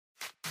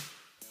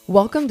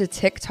Welcome to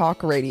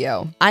TikTok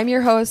Radio. I'm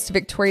your host,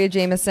 Victoria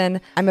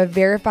Jameson. I'm a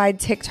verified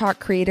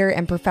TikTok creator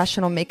and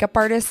professional makeup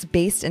artist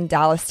based in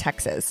Dallas,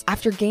 Texas.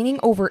 After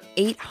gaining over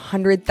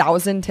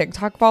 800,000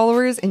 TikTok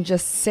followers in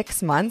just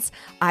 6 months,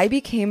 I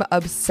became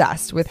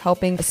obsessed with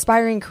helping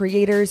aspiring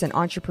creators and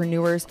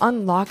entrepreneurs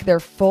unlock their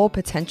full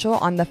potential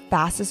on the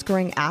fastest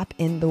growing app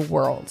in the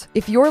world.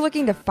 If you're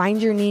looking to find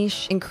your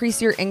niche,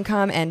 increase your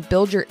income, and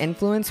build your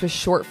influence with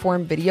short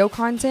form video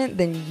content,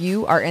 then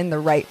you are in the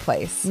right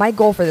place. My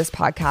goal for this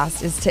podcast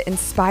is to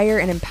inspire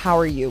and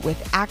empower you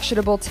with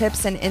actionable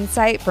tips and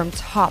insight from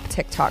top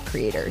TikTok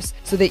creators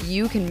so that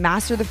you can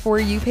master the For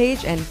You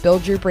page and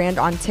build your brand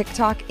on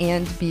TikTok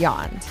and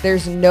beyond.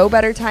 There's no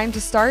better time to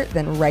start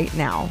than right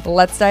now.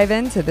 Let's dive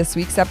into this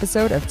week's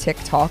episode of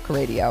TikTok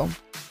Radio.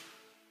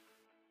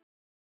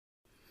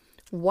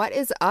 What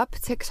is up,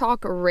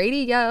 TikTok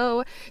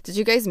Radio? Did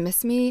you guys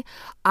miss me?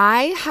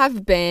 I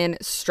have been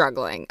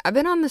struggling. I've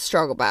been on the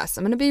struggle bus.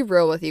 I'm going to be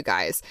real with you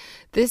guys.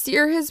 This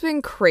year has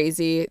been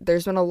crazy.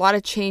 There's been a lot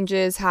of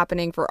changes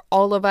happening for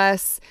all of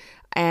us.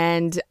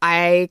 And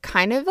I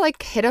kind of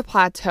hit a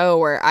plateau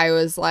where I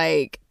was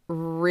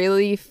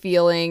really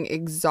feeling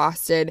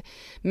exhausted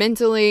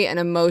mentally and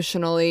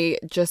emotionally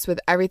just with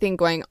everything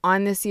going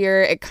on this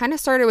year. It kind of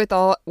started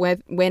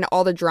when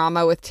all the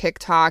drama with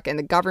TikTok and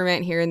the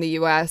government here in the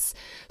US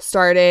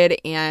started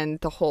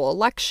and the whole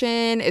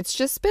election. It's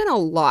just been a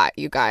lot,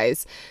 you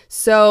guys.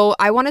 So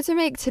I wanted to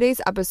make today's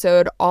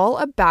episode all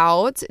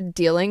about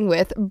dealing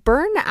with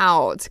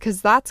burnout,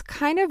 because that's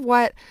kind of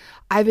what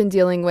I've been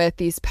dealing with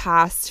these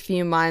past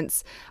few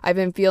months. I've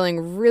been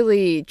feeling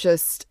really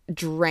just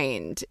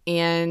drained,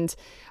 and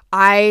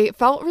I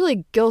felt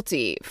really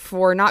guilty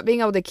for not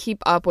being able to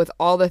keep up with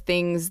all the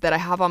things that I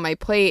have on my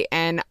plate.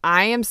 And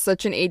I am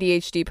such an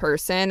ADHD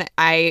person.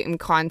 I am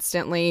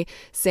constantly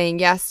saying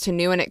yes to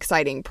new and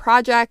exciting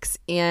projects,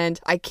 and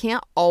I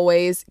can't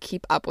always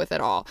keep up with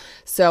it all.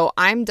 So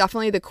I'm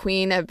definitely the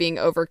queen of being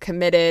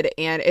overcommitted,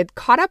 and it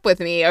caught up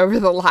with me over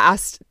the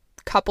last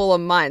couple of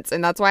months,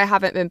 and that's why I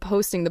haven't been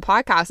posting the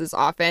podcast as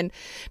often,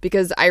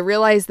 because I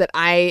realized that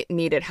I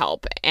needed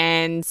help,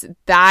 and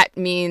that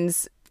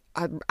means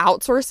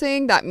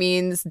outsourcing, that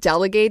means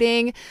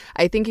delegating.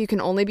 I think you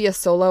can only be a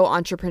solo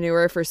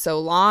entrepreneur for so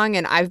long,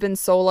 and I've been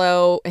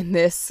solo in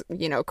this,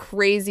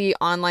 crazy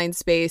online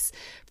space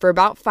for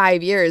about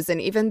 5 years.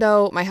 And even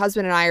though my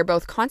husband and I are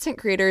both content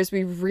creators,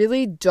 we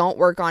really don't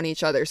work on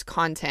each other's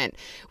content.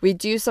 We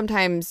do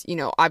sometimes,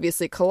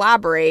 obviously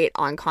collaborate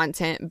on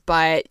content,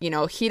 but,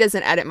 he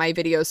doesn't edit my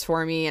videos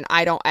for me and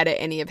I don't edit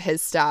any of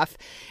his stuff.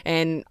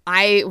 And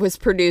I was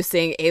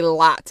producing a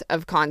lot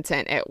of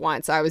content at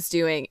once. I was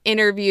doing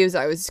interviews,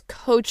 I was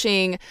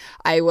coaching,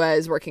 I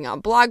was working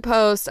on blog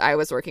posts, I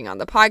was working on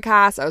the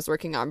podcast, I was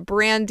working on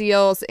brand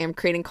deals, and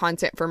creating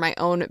content for my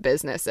own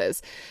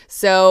businesses.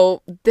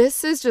 So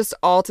this is just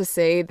all to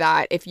say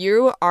that if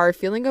you are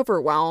feeling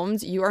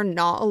overwhelmed, you are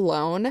not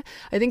alone.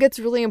 I think it's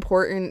really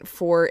important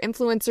for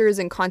influencers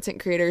and content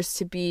creators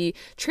to be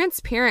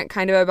transparent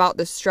kind of about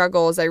the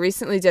struggles. I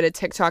recently did a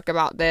TikTok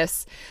about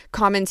this,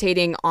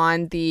 commentating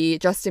on the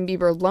Justin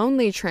Bieber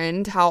lonely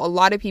trend, how a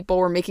lot of people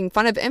were making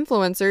fun of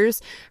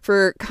influencers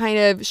for kind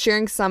of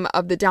sharing some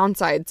of the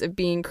downsides of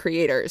being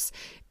creators.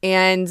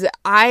 And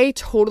I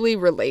totally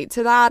relate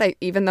to that.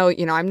 Even though,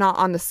 I'm not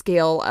on the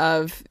scale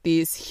of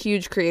these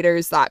huge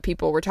creators that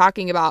people were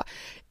talking about,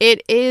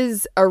 it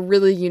is a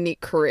really unique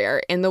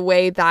career in the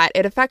way that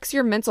it affects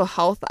your mental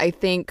health, I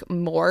think,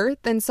 more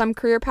than some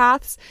career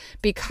paths,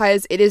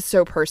 because it is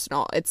so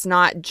personal. It's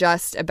not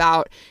just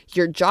about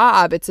your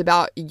job, it's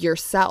about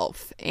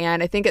yourself.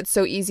 And I think it's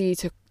so easy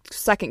to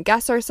second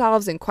guess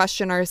ourselves and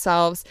question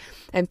ourselves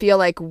and feel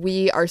like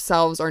we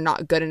ourselves are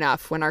not good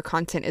enough when our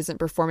content isn't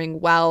performing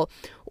well,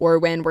 or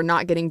when we're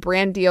not getting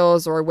brand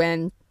deals, or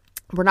when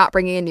we're not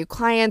bringing in new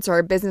clients, or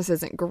our business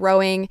isn't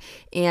growing.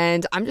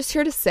 And I'm just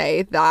here to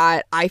say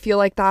that I feel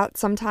like that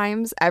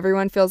sometimes.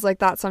 Everyone feels like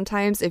that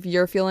sometimes. If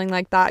you're feeling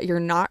like that, you're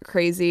not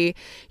crazy.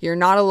 You're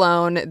not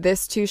alone.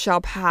 This too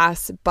shall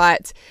pass.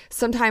 But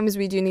sometimes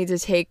we do need to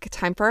take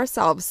time for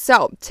ourselves.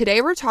 So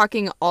today we're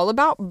talking all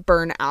about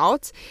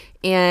burnout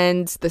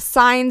and the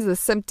signs, the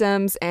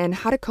symptoms, and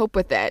how to cope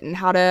with it, and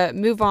how to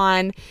move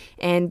on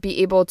and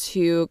be able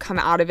to come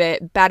out of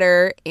it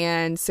better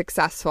and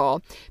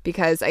successful.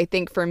 Because I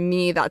think for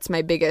me, that's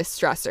my biggest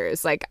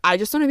stressors. I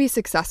just want to be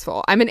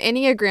successful. I'm an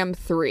Enneagram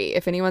 3.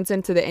 If anyone's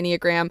into the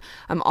Enneagram,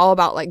 I'm all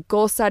about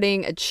goal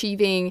setting,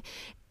 achieving.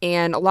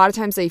 And a lot of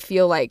times I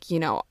feel like,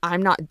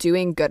 I'm not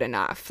doing good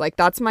enough.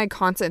 That's my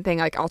constant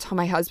thing. I'll tell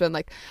my husband,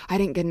 I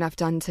didn't get enough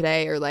done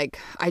today, or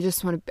I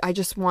just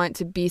want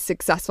to be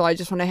successful. I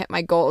just want to hit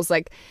my goals.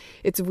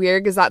 It's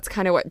weird because that's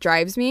kind of what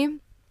drives me.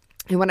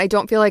 And when I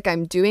don't feel like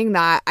I'm doing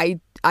that,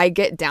 I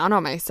get down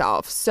on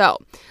myself. So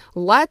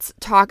let's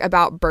talk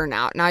about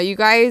burnout. Now, you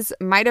guys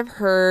might have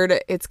heard,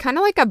 it's kind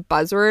of like a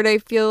buzzword, I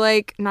feel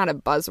like. Not a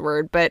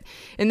buzzword, but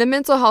in the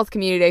mental health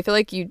community, I feel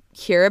like you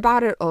hear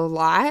about it a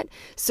lot.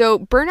 So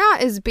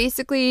burnout is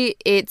basically,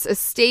 it's a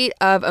state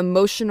of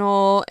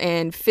emotional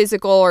and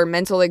physical or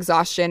mental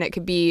exhaustion. It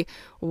could be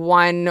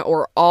one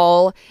or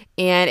all.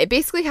 And it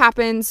basically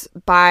happens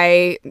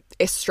by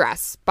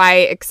stress, by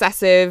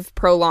excessive,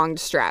 prolonged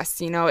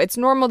stress. You know, it's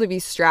normal to be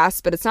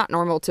stressed, but it's not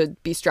normal to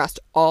be stressed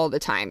all the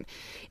time.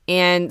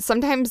 And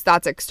sometimes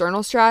that's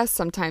external stress,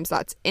 sometimes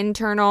that's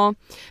internal.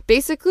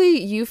 Basically,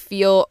 you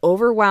feel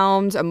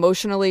overwhelmed,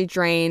 emotionally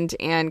drained,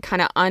 and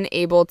kind of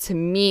unable to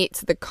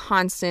meet the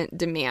constant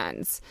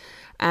demands.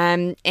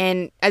 And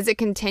as it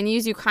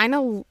continues, you kind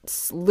of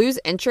lose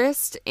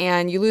interest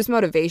and you lose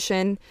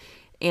motivation,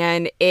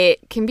 and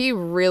it can be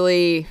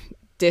really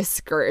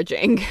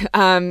discouraging.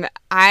 I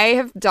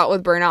have dealt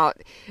with burnout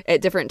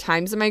at different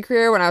times in my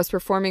career. When I was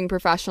performing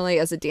professionally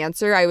as a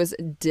dancer, I was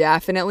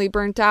definitely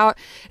burnt out,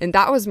 and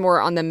that was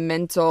more on the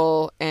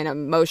mental and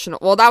emotional.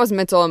 Well, that was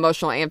mental,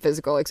 emotional, and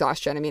physical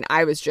exhaustion. I mean,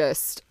 I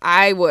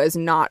was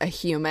not a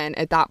human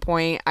at that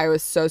point. I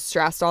was so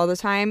stressed all the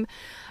time.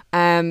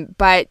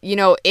 But you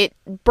know,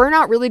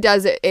 burnout really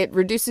does it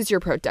reduces your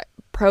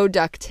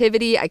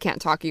productivity. I can't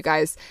talk, you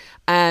guys.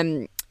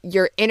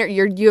 You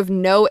have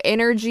no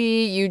energy.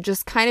 You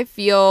just kind of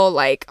feel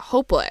like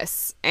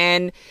hopeless,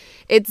 and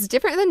it's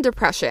different than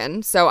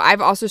depression. So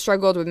I've also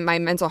struggled with my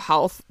mental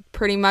health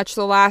pretty much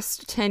the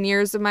last 10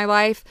 years of my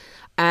life.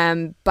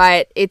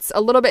 But it's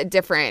a little bit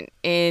different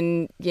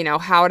in, you know,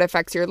 how it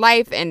affects your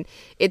life, and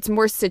it's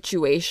more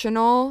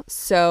situational.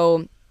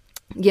 So,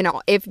 you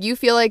know, if you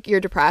feel like you're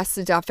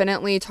depressed,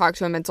 definitely talk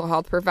to a mental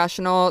health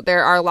professional.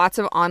 There are lots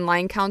of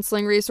online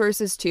counseling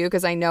resources too,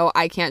 because I know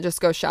I can't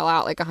just go shell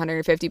out like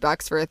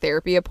 $150 for a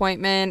therapy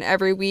appointment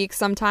every week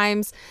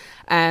sometimes.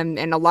 And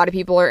a lot of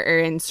people are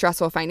in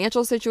stressful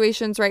financial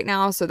situations right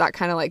now, so that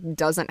kind of like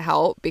doesn't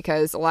help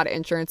because a lot of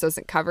insurance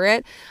doesn't cover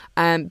it.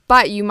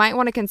 But you might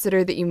want to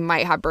consider that you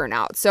might have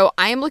burnout. So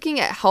I am looking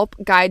at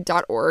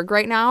helpguide.org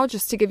right now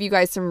just to give you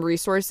guys some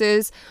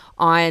resources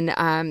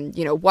on,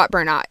 you know, what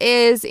burnout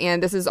is.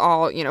 And this is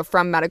all, you know,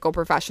 from medical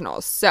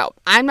professionals. So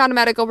I'm not a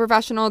medical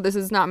professional. This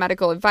is not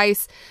medical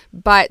advice,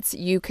 but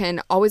you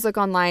can always look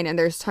online, and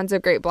there's tons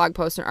of great blog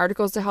posts and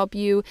articles to help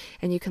you.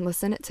 And you can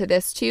listen to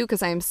this too,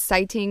 because I am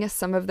citing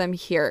some of them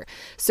here.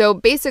 So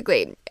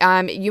basically,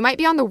 you might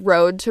be on the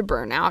road to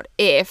burnout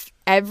if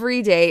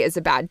every day is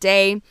a bad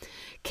day.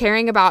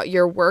 Caring about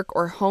your work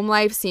or home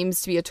life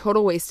seems to be a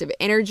total waste of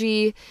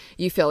energy.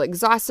 You feel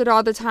exhausted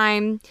all the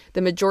time.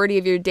 The majority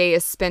of your day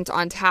is spent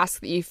on tasks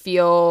that you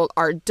feel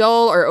are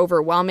dull or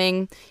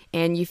overwhelming,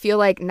 and you feel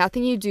like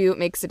nothing you do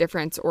makes a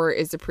difference or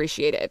is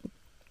appreciated.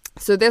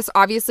 So this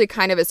obviously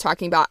kind of is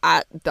talking about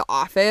at the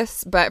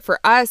office, but for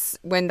us,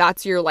 when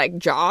that's your like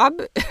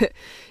job,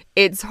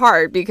 it's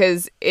hard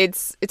because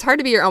it's hard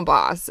to be your own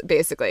boss,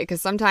 basically,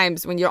 because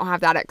sometimes when you don't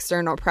have that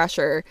external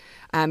pressure,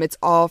 it's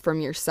all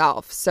from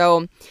yourself.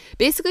 So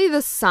basically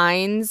the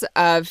signs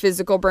of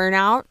physical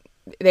burnout,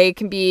 they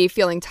can be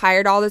feeling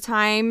tired all the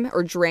time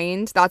or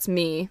drained. That's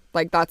me.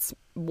 Like, that's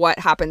what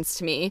happens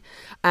to me.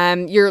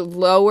 Your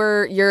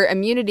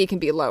immunity can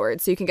be lowered,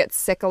 so you can get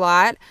sick a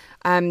lot.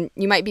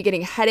 You might be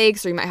getting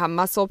headaches, or you might have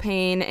muscle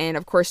pain, and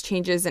of course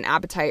changes in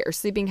appetite or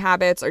sleeping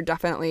habits are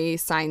definitely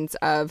signs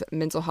of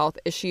mental health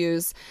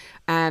issues.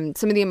 Some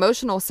of the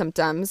emotional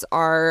symptoms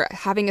are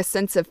having a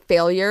sense of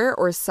failure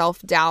or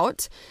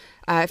self-doubt,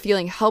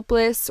 feeling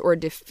helpless or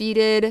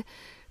defeated,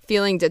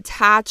 feeling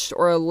detached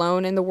or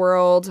alone in the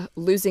world,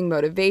 losing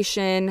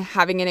motivation,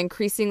 having an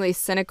increasingly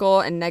cynical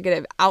and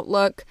negative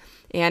outlook,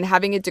 and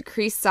having a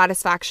decreased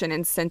satisfaction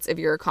and sense of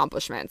your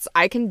accomplishments.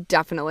 I can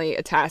definitely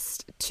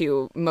attest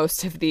to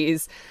most of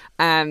these.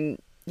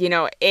 You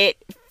know,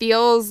 it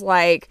feels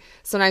like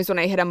sometimes when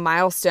I hit a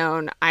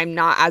milestone, I'm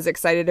not as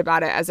excited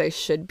about it as I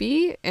should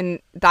be. And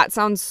that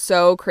sounds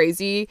so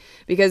crazy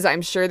because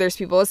I'm sure there's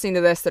people listening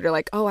to this that are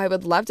like, oh, I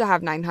would love to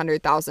have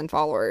 900,000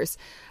 followers.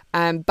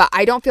 But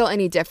I don't feel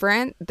any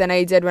different than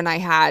I did when I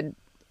had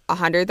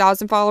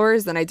 100,000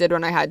 followers than I did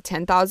when I had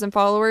 10,000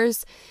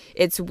 followers.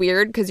 It's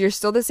weird because you're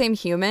still the same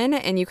human,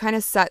 and you kind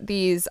of set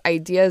these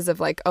ideas of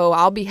like, oh,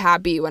 I'll be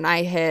happy when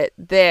I hit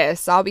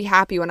this. I'll be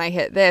happy when I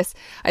hit this.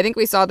 I think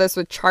we saw this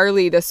with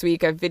Charlie this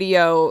week, a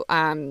video.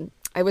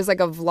 It was like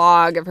a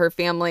vlog of her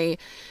family.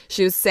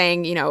 She was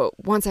saying, you know,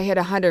 once I hit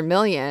 100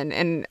 million,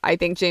 and I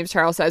think James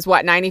Charles says,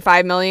 what,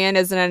 95 million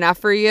isn't enough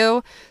for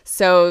you?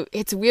 So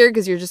it's weird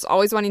because you're just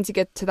always wanting to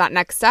get to that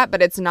next step,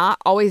 but it's not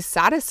always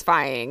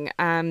satisfying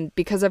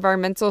because of our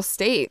mental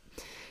state.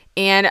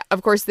 And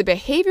of course, the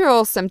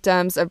behavioral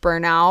symptoms of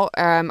burnout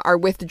are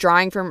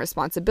withdrawing from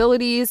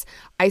responsibilities,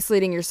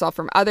 isolating yourself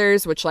from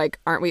others, which, like,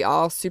 aren't we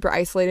all super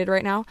isolated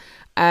right now?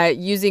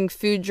 Using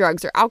food,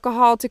 drugs, or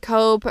alcohol to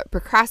cope,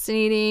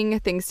 procrastinating,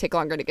 things take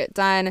longer to get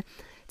done,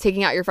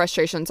 taking out your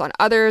frustrations on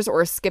others,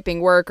 or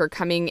skipping work or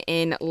coming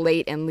in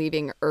late and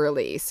leaving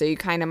early. So you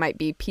kind of might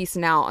be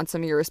piecing out on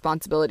some of your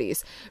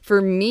responsibilities.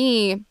 For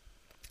me,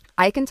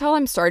 I can tell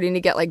I'm starting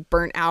to get like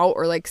burnt out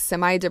or like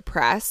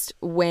semi-depressed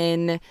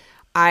when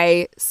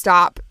I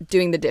stop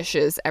doing the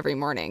dishes every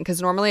morning,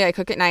 because normally I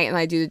cook at night and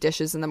I do the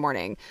dishes in the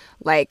morning.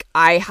 Like,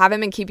 I haven't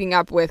been keeping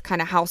up with kind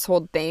of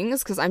household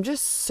things because I'm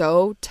just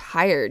so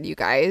tired, you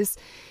guys.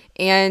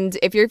 And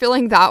if you're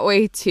feeling that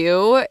way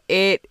too,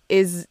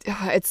 it's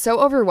so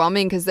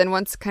overwhelming because then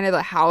once kind of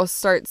the house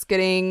starts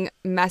getting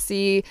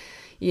messy,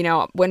 you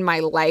know, when my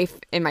life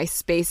and my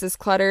space is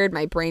cluttered,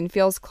 my brain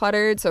feels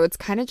cluttered. So it's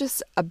kind of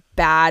just a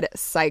bad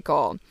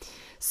cycle.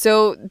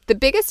 So the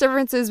biggest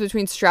differences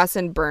between stress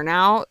and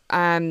burnout,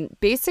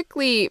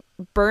 basically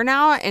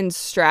burnout and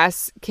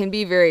stress can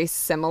be very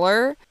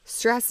similar.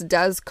 Stress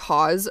does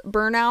cause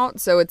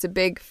burnout, so it's a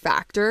big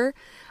factor.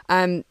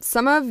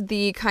 Some of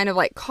the kind of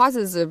like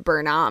causes of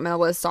burnout, I'm going to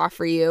list off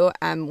for you.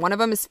 One of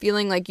them is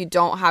feeling like you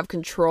don't have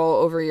control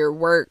over your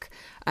work.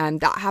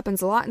 That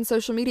happens a lot in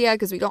social media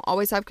because we don't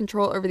always have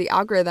control over the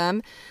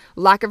algorithm.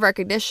 Lack of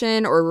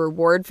recognition or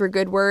reward for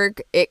good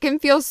work. It can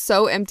feel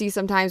so empty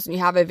sometimes when you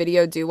have a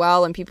video do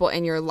well and people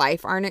in your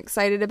life aren't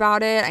excited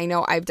about it. I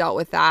know I've dealt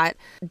with that.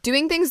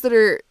 Doing things that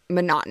are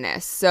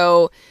monotonous.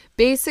 So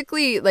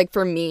basically, like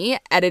for me,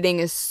 editing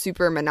is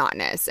super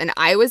monotonous. And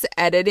I was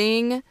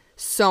editing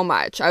so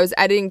much. I was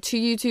editing 2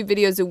 YouTube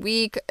videos a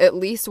week, at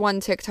least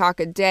 1 TikTok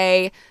a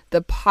day,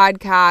 the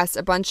podcast,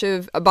 a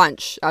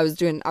bunch. I was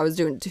doing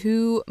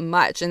too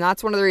much. And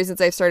that's one of the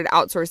reasons I've started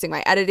outsourcing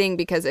my editing,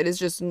 because it is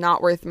just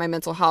not worth my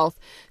mental health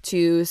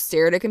to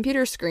stare at a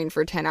computer screen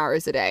for 10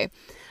 hours a day.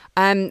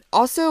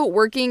 Also,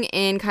 working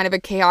in kind of a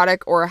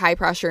chaotic or high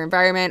pressure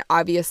environment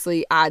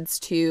obviously adds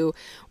to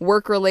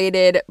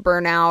work-related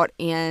burnout,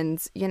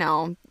 and, you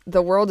know,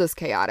 the world is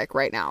chaotic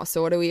right now.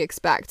 So what do we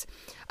expect?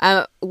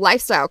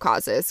 Lifestyle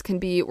causes can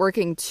be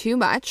working too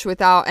much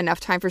without enough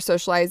time for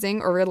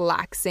socializing or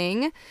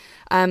relaxing.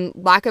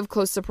 Lack of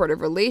close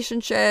supportive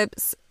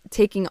relationships,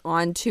 taking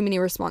on too many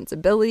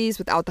responsibilities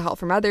without the help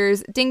from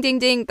others. Ding, ding,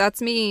 ding,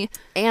 that's me.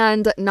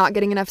 And not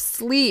getting enough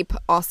sleep,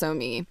 also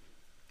me.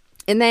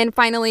 And then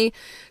finally,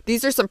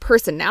 these are some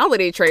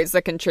personality traits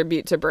that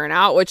contribute to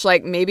burnout, which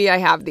like maybe I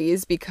have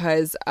these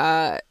because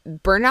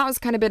burnout has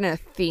kind of been a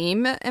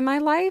theme in my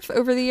life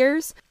over the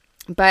years.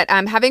 But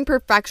having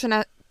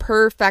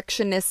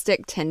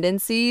perfectionistic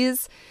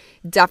tendencies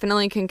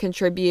definitely can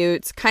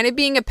contribute. Kind of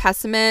being a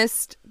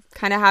pessimist,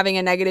 kind of having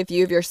a negative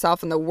view of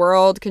yourself and the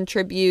world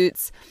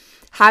contributes.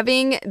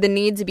 Having the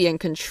need to be in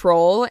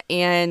control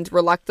and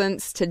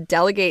reluctance to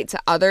delegate to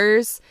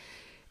others.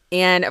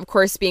 And of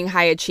course, being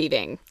high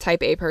achieving,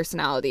 type A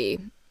personality.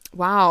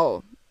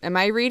 Wow. Am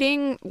I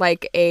reading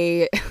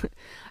an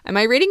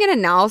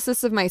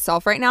analysis of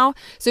myself right now?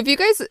 So if you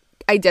guys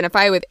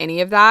identify with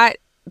any of that,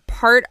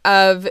 part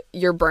of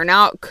your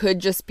burnout could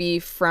just be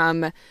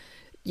from,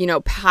 you know,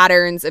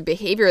 patterns of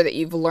behavior that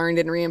you've learned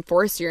and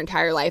reinforced your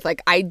entire life.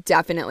 Like I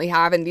definitely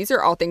have. And these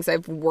are all things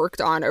I've worked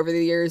on over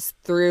the years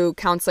through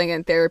counseling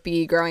and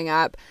therapy growing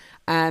up.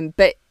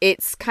 But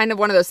it's kind of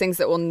one of those things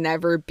that will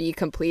never be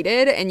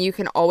completed, and you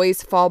can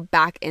always fall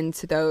back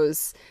into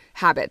those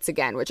habits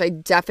again, which I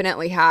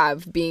definitely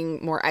have, being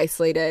more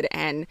isolated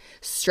and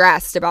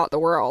stressed about the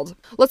world.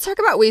 Let's talk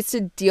about ways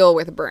to deal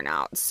with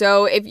burnout.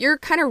 So if you're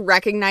kind of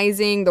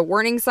recognizing the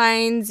warning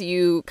signs,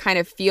 you kind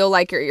of feel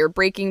like you're at your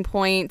breaking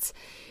point,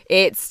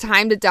 it's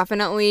time to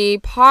definitely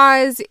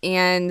pause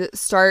and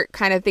start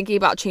kind of thinking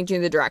about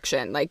changing the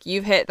direction. Like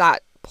you've hit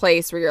that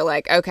place where you're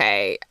like,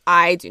 okay,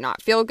 I do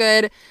not feel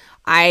good.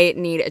 I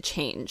need a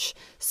change.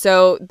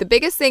 So the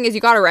biggest thing is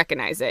you got to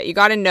recognize it. You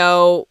got to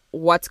know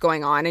what's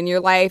going on in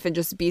your life and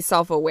just be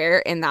self-aware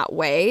in that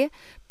way.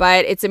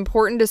 But it's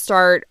important to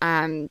start,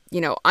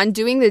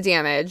 undoing the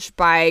damage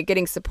by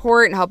getting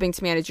support and helping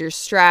to manage your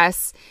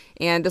stress.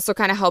 And this will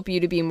kind of help you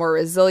to be more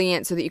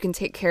resilient so that you can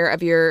take care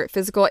of your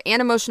physical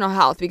and emotional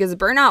health, because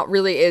burnout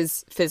really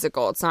is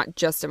physical. It's not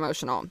just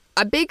emotional.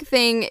 A big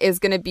thing is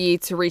going to be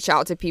to reach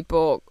out to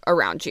people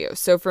around you.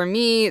 So for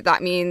me,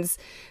 that means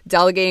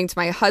delegating to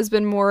my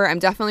husband more. I'm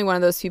definitely one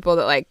of those people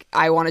that like,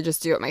 I want to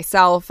just do it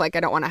myself. Like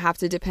I don't want to have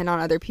to depend on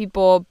other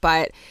people,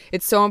 but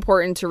it's so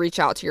important to reach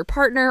out to your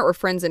partner or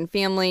friends and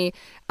family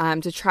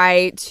to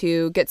try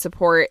to get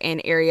support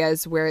in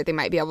areas where they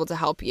might be able to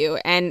help you.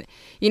 And,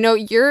 you know,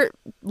 your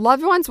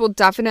loved ones will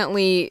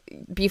definitely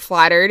be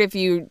flattered if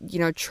you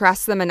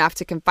trust them enough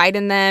to confide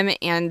in them.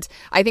 And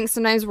I think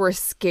sometimes we're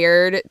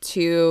scared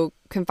to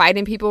confide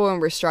in people when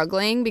we're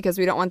struggling because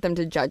we don't want them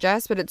to judge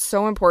us. But it's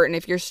so important,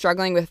 if you're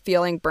struggling with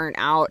feeling burnt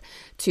out,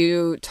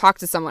 to talk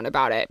to someone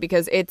about it,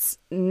 because it's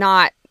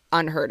not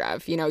unheard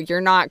of. You know,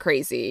 you're not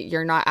crazy.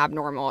 You're not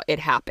abnormal. It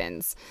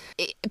happens.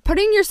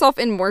 Putting yourself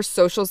in more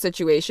social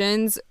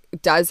situations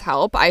does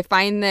help. I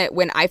find that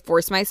when I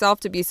force myself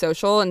to be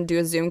social and do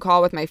a Zoom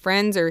call with my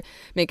friends or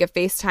make a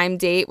FaceTime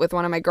date with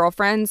one of my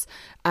girlfriends,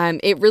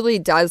 it really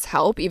does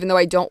help. Even though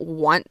I don't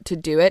want to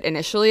do it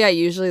initially, I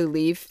usually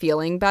leave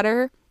feeling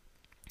better.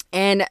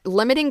 And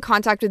limiting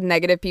contact with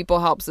negative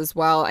people helps as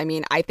well. I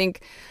mean, I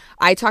think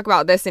I talk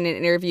about this in an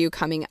interview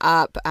coming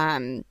up,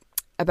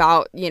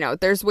 about,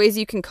 there's ways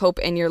you can cope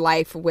in your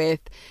life with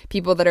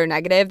people that are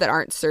negative, that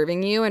aren't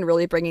serving you and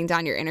really bringing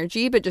down your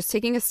energy, but just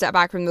taking a step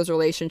back from those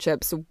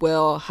relationships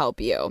will help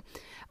you.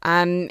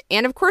 And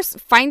of course,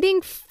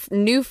 finding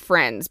new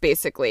friends,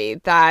 basically,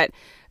 that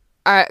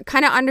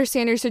kind of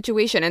understand your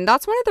situation. And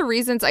that's one of the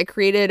reasons I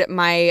created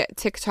my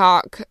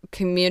TikTok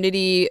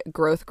community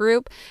growth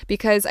group,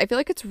 because I feel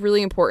like it's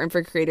really important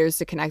for creators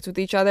to connect with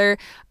each other.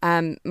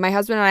 My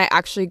husband and I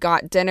actually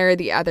got dinner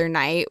the other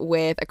night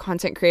with a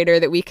content creator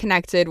that we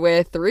connected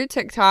with through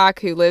TikTok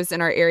who lives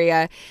in our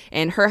area,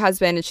 and her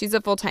husband, and she's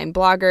a full-time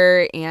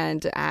blogger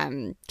and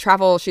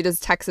she does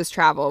Texas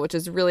travel, which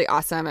is really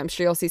awesome. I'm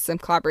sure you'll see some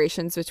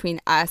collaborations between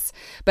us,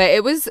 but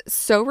it was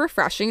so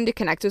refreshing to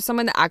connect with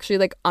someone that actually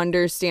like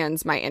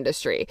understands my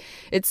industry.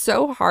 It's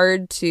so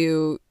hard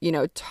to,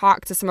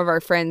 talk to some of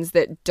our friends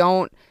that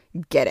don't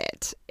get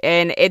it.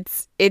 And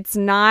it's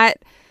not,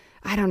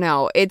 I don't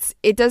know,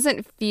 it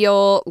doesn't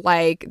feel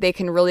like they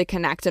can really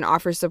connect and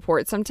offer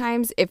support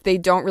sometimes if they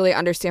don't really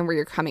understand where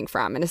you're coming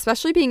from. And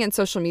especially being in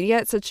social media,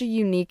 it's such a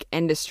unique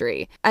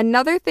industry.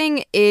 Another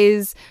thing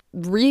is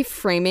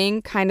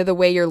reframing kind of the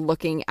way you're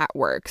looking at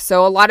work.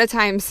 So a lot of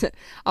times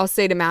I'll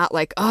say to Matt,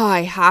 like, oh,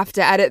 I have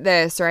to edit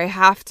this, or I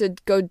have to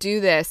go do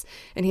this.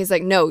 And he's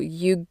like, no,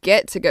 you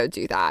get to go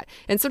do that.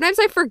 And sometimes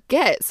I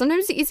forget.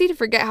 Sometimes it's easy to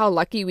forget how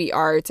lucky we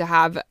are to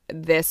have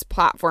this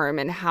platform,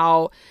 and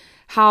how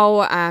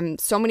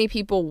so many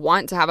people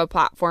want to have a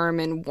platform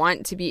and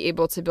want to be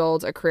able to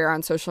build a career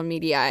on social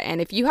media.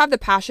 And if you have the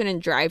passion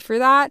and drive for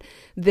that,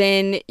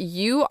 then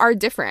you are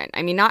different.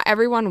 I mean, not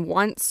everyone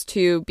wants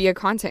to be a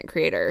content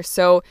creator.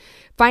 So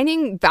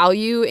finding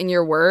value in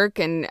your work,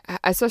 and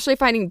especially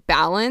finding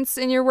balance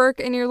in your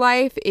work and your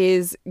life,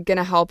 is going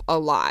to help a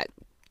lot.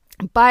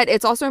 But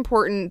it's also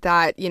important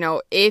that,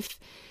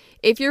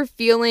 if you're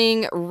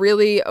feeling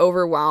really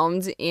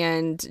overwhelmed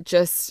and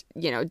just,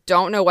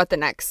 don't know what the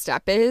next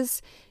step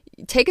is,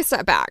 take a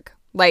step back.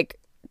 Like,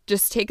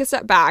 just take a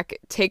step back,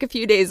 take a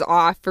few days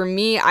off. For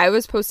me, I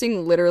was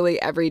posting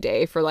literally every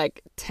day for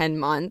like 10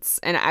 months,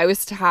 and I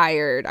was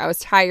tired.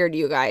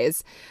 You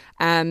guys.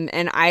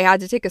 And I had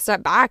to take a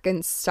step back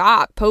and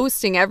stop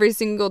posting every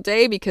single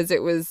day because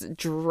it was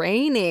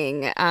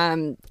draining,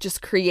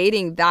 just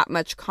creating that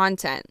much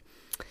content.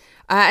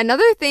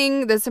 Another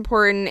thing that's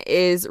important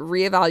is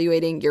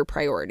reevaluating your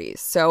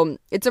priorities. So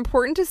it's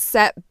important to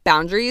set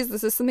boundaries.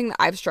 This is something that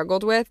I've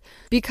struggled with,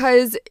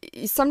 because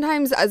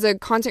sometimes as a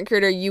content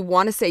creator, you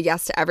want to say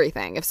yes to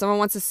everything. If someone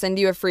wants to send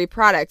you a free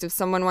product, if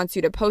someone wants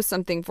you to post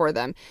something for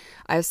them,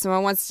 if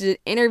someone wants to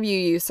interview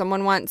you,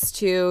 someone wants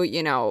to,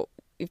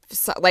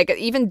 like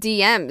even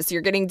DMs, you're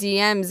getting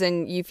DMs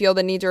and you feel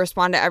the need to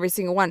respond to every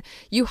single one.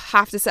 You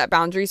have to set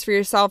boundaries for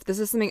yourself. This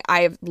is something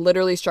I have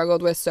literally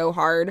struggled with so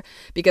hard,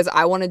 because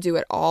I want to do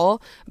it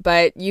all,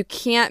 but you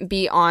can't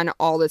be on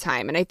all the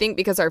time. And I think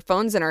because our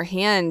phone's in our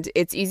hand,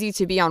 it's easy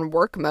to be on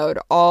work mode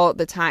all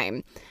the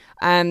time.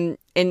 And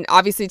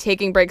obviously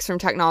taking breaks from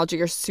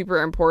technology are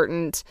super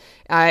important.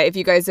 If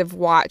you guys have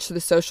watched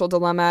The Social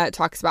Dilemma, it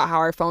talks about how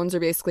our phones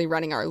are basically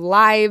running our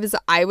lives.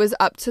 I was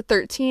up to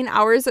 13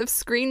 hours of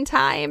screen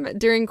time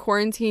during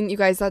quarantine. You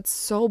guys, that's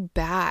so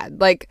bad.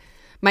 Like,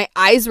 my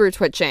eyes were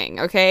twitching,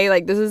 okay?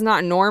 Like, this is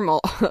not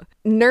normal.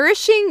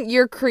 Nourishing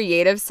your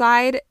creative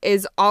side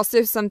is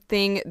also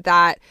something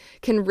that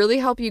can really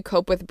help you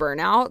cope with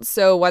burnout.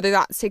 So whether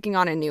that's taking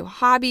on a new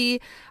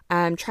hobby,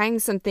 trying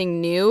something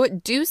new,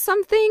 do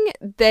something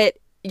that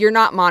you're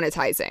not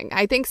monetizing.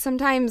 I think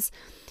sometimes,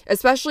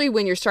 especially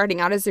when you're starting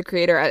out as a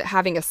creator, at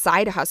having a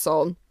side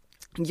hustle,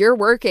 you're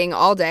working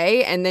all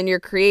day and then you're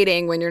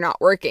creating when you're not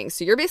working.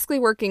 So you're basically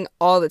working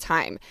all the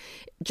time.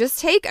 Just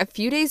take a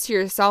few days to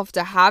yourself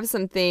to have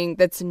something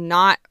that's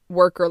not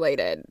work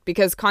related,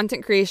 because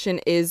content creation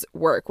is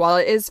work. While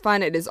it is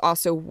fun, it is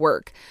also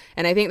work.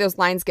 And I think those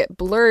lines get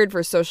blurred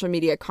for social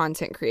media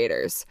content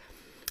creators.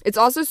 It's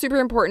also super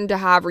important to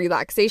have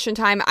relaxation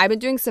time. I've been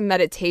doing some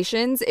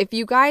meditations. If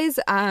you guys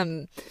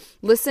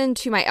listen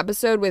to my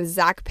episode with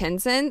Zach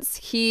Penzance,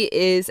 he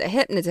is a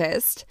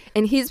hypnotist,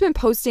 and he's been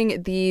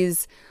posting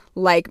these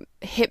like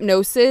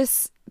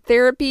hypnosis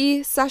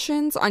therapy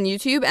sessions on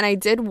YouTube, and I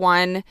did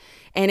one,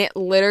 and it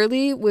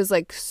literally was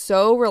like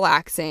so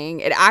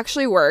relaxing. It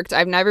actually worked.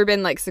 I've never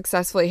been like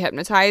successfully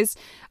hypnotized.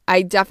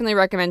 I definitely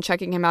recommend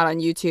checking him out on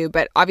YouTube,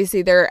 but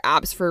obviously there are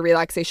apps for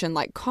relaxation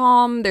like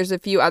Calm. There's a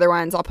few other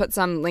ones. I'll put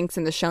some links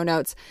in the show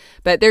notes,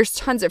 but there's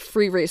tons of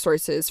free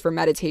resources for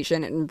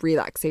meditation and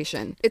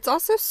relaxation. It's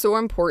also so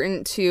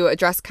important to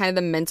address kind of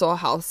the mental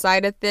health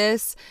side of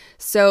this.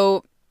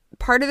 So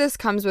part of this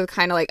comes with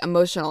kind of like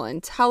emotional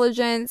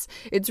intelligence.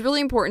 It's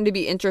really important to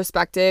be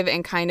introspective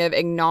and kind of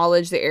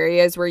acknowledge the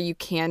areas where you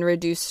can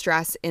reduce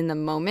stress in the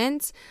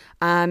moment,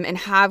 and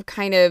have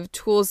kind of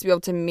tools to be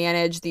able to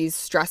manage these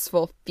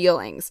stressful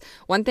feelings.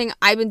 One thing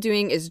I've been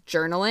doing is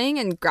journaling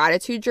and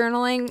gratitude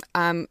journaling,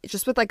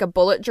 just with like a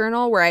bullet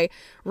journal where I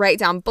write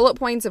down bullet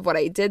points of what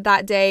I did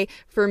that day.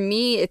 For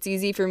me, it's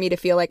easy for me to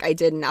feel like I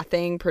did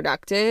nothing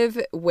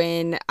productive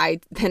when I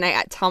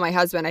tell my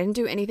husband I didn't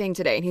do anything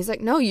today. And he's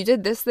like, no, you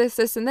did this, this,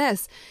 this, and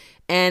this.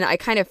 And I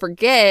kind of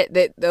forget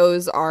that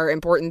those are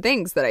important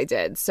things that I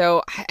did.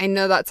 So I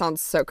know that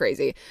sounds so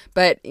crazy,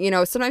 but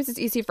sometimes it's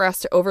easy for us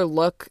to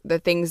overlook the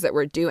things that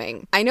we're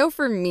doing. I know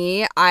for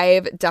me,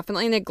 I've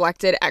definitely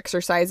neglected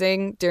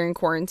exercising during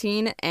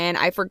quarantine, and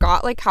I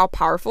forgot like how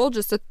powerful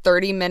just a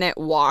 30-minute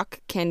walk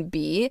can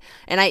be.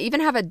 And I even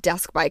have a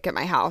desk bike at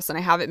my house and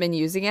I haven't been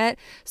using it.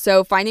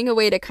 So finding a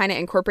way to kind of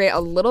incorporate a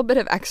little bit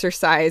of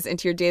exercise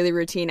into your daily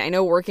routine. I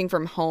know working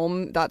from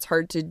home, that's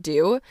hard to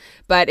do,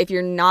 but if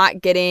you're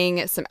not getting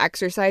some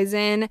exercise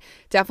in,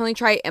 definitely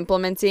try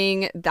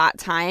implementing that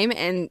time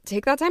and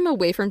take that time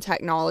away from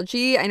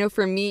technology. I know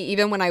for me,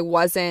 even when I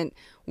wasn't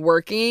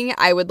working,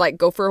 I would like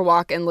go for a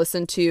walk and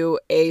listen to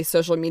a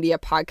social media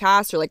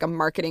podcast or like a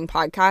marketing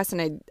podcast,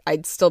 and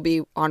I'd still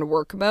be on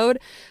work mode.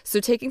 So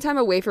taking time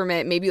away from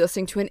it, maybe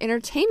listening to an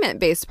entertainment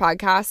based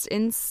podcast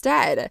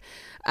instead,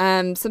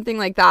 something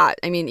like that.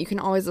 I mean, you can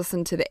always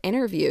listen to the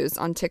interviews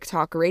on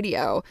TikTok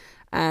Radio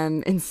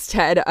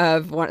instead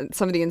of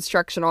some of the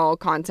instructional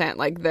content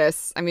like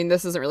this. I mean,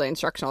 this isn't really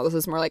instructional. This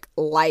is more like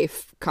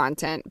life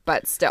content,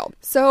 but still.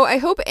 So I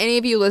hope any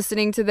of you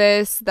listening to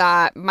this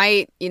that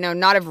might,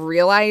 not have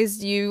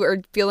realized you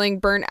are feeling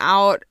burnt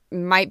out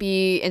might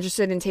be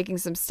interested in taking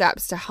some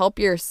steps to help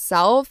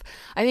yourself.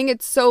 I think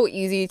it's so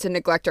easy to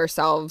neglect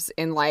ourselves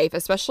in life,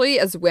 especially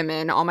as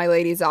women, all my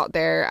ladies out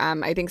there.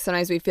 I think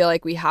sometimes we feel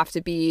like we have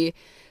to be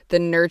the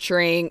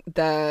nurturing,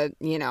 the,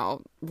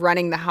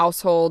 running the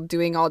household,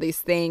 doing all these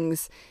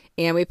things.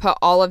 And we put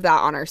all of that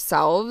on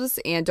ourselves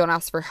and don't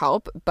ask for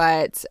help.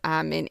 But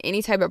in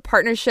any type of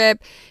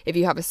partnership, if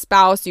you have a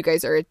spouse, you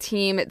guys are a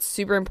team, it's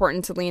super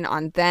important to lean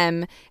on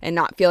them and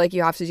not feel like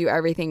you have to do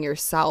everything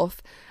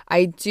yourself.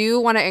 I do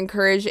want to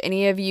encourage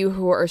any of you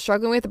who are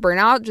struggling with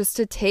burnout just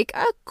to take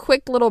a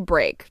quick little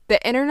break.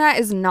 The internet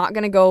is not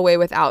going to go away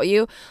without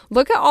you.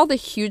 Look at all the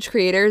huge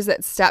creators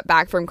that step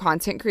back from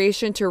content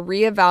creation to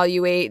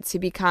reevaluate, to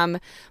become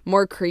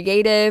more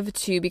creative,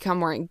 to become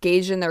more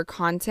engaged in their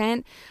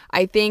content.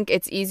 I think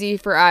it's easy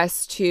for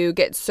us to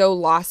get so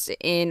lost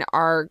in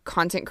our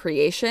content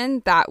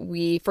creation that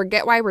we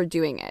forget why we're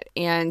doing it.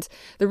 And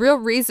the real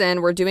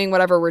reason we're doing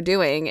whatever we're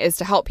doing is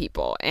to help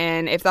people.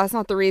 And if that's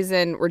not the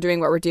reason we're doing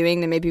what we're doing,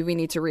 then maybe we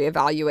need to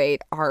reevaluate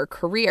our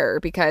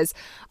career, because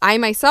I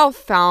myself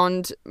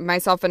found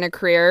myself in a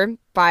career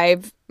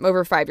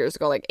over 5 years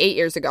ago, like 8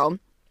 years ago,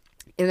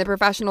 in the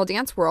professional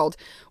dance world,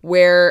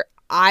 where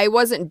I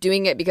wasn't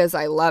doing it because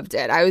I loved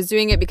it. I was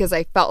doing it because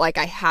I felt like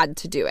I had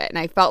to do it. And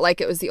I felt like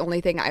it was the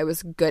only thing I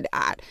was good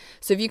at.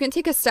 So if you can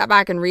take a step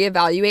back and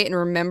reevaluate and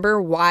remember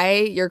why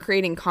you're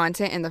creating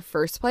content in the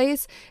first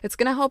place, it's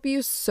going to help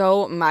you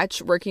so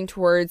much working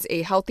towards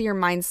a healthier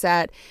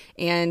mindset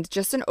and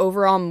just an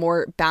overall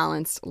more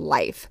balanced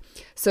life.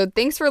 So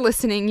thanks for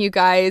listening, you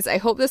guys. I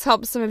hope this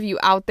helps some of you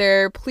out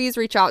there. Please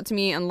reach out to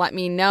me and let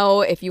me know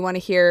if you want to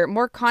hear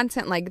more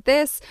content like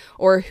this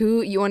or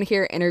who you want to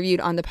hear interviewed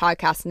on the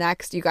podcast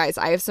next. You guys,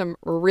 I have some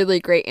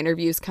really great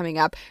interviews coming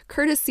up,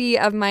 courtesy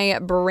of my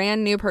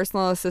brand new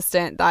personal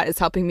assistant that is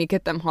helping me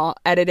get them all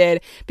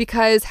edited,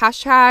 because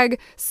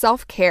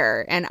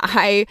 #self-care, and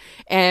I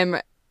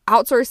am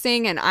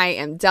outsourcing and I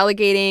am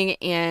delegating,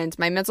 and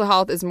my mental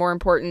health is more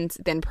important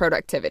than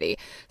productivity.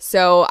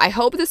 So I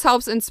hope this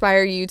helps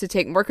inspire you to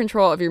take more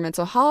control of your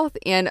mental health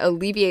and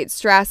alleviate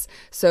stress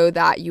so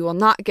that you will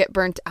not get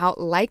burnt out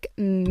like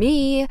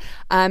me.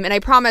 And I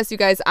promise you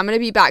guys, I'm going to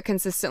be back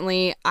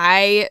consistently.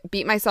 I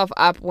beat myself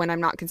up when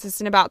I'm not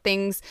consistent about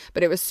things,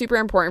 but it was super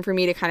important for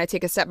me to kind of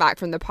take a step back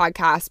from the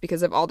podcast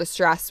because of all the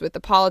stress with the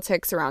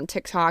politics around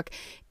TikTok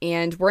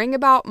and worrying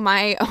about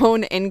my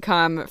own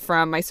income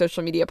from my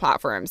social media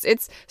platforms.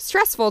 It's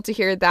stressful to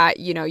hear that,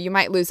 you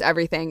might lose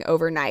everything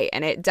overnight.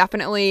 And it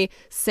definitely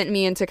sent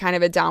me into kind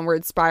of a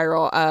downward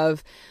spiral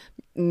of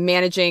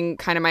managing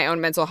kind of my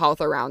own mental health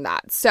around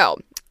that. So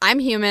I'm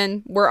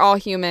human. We're all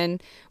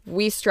human.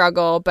 We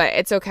struggle, but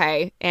it's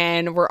okay.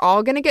 And we're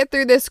all going to get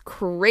through this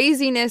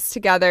craziness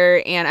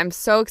together. And I'm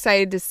so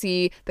excited to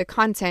see the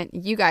content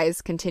you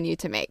guys continue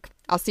to make.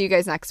 I'll see you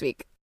guys next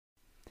week.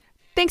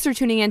 Thanks for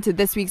tuning in to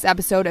this week's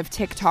episode of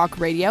TikTok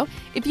Radio.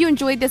 If you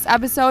enjoyed this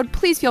episode,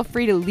 please feel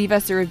free to leave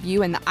us a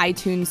review in the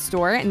iTunes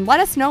store and let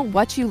us know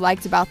what you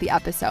liked about the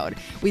episode.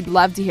 We'd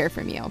love to hear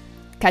from you.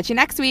 Catch you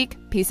next week.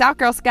 Peace out,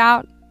 Girl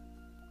Scout.